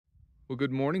Well,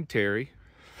 good morning, Terry.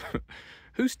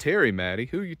 Who's Terry, Maddie?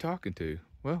 Who are you talking to?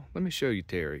 Well, let me show you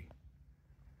Terry.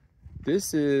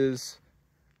 This is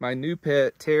my new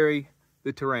pet, Terry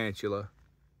the tarantula.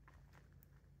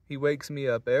 He wakes me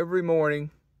up every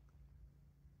morning.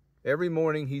 Every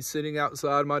morning he's sitting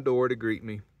outside my door to greet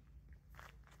me.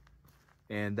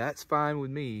 And that's fine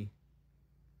with me.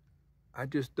 I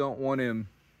just don't want him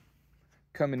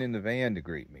coming in the van to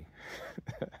greet me.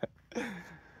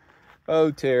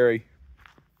 Oh, Terry.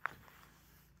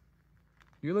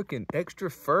 You're looking extra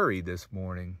furry this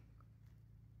morning.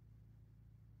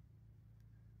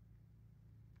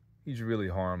 He's really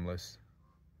harmless.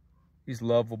 He's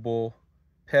lovable,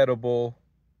 petable,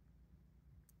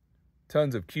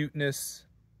 tons of cuteness.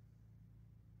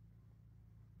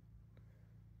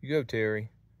 You go,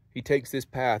 Terry. He takes this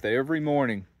path every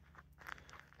morning.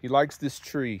 He likes this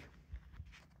tree.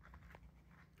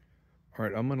 All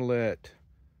right, I'm gonna let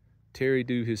Terry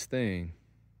do his thing.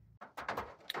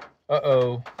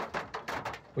 Uh-oh,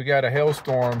 we got a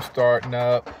hailstorm starting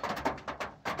up.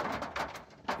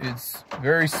 It's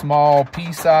very small,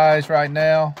 pea size right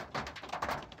now.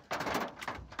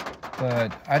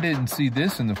 But I didn't see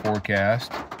this in the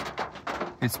forecast.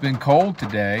 It's been cold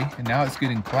today, and now it's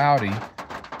getting cloudy.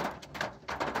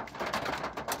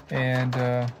 And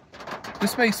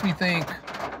this makes me think,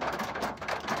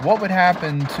 what would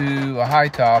happen to a high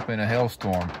top in a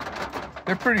hailstorm?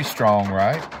 They're pretty strong,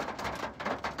 right?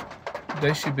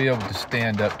 They should be able to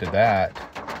stand up to that.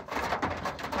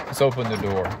 Let's open the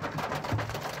door.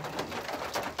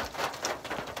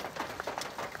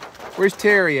 Where's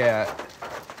Terry at?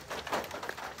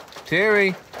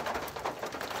 Terry,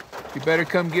 you better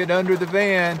come get under the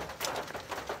van.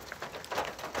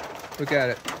 Look at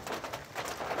it.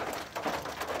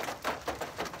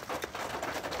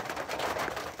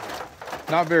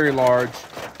 Not very large.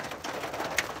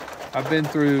 I've been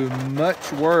through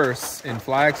much worse in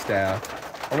Flagstaff.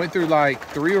 I went through like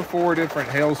 3 or 4 different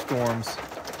hailstorms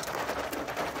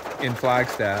in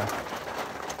Flagstaff.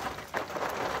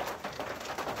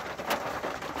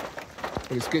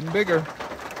 But it's getting bigger.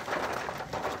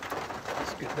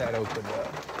 Let's get that opened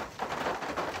up.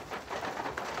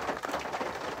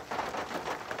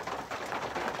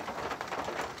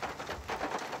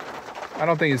 I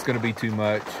don't think it's going to be too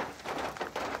much.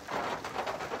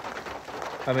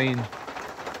 I mean,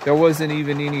 there wasn't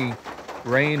even any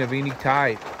rain of any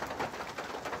type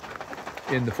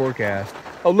in the forecast.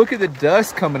 Oh, look at the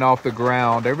dust coming off the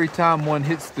ground every time one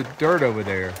hits the dirt over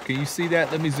there. Can you see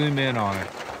that? Let me zoom in on it.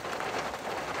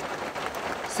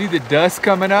 See the dust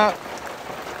coming up?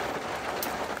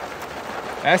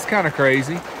 That's kind of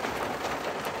crazy.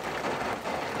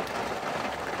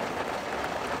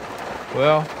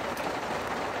 Well,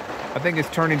 I think it's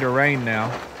turning to rain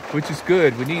now, which is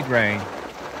good. We need rain.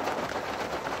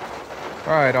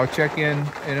 All right, I'll check in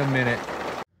a minute.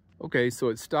 Okay, so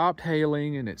it stopped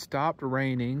hailing and it stopped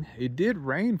raining. It did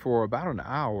rain for about an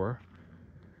hour,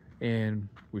 and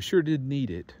we sure did need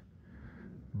it.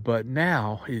 But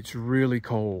now it's really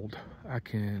cold. I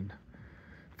can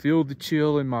feel the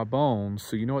chill in my bones.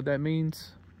 So you know what that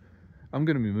means? I'm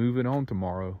gonna be moving on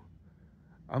tomorrow.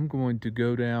 I'm going to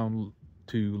go down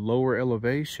to lower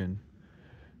elevation,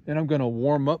 and I'm gonna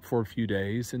warm up for a few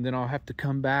days, and then I'll have to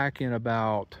come back in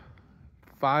about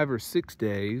 5 or 6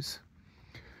 days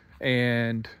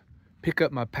and pick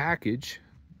up my package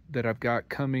that I've got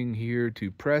coming here to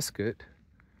Prescott.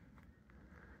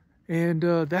 And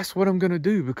that's what I'm gonna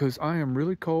do, because I am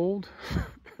really cold.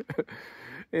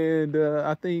 And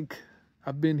I think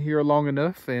I've been here long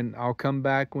enough, and I'll come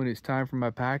back when it's time for my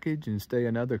package and stay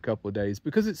another couple of days,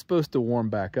 because it's supposed to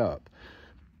warm back up.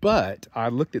 But I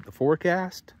looked at the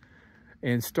forecast,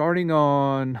 and starting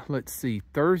on, let's see,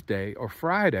 Thursday or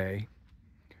Friday,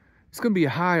 it's going to be a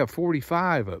high of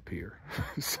 45 up here.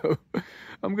 So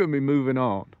I'm going to be moving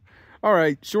on. All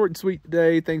right, short and sweet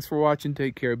today. Thanks for watching.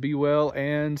 Take care. Be well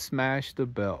and smash the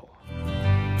bell.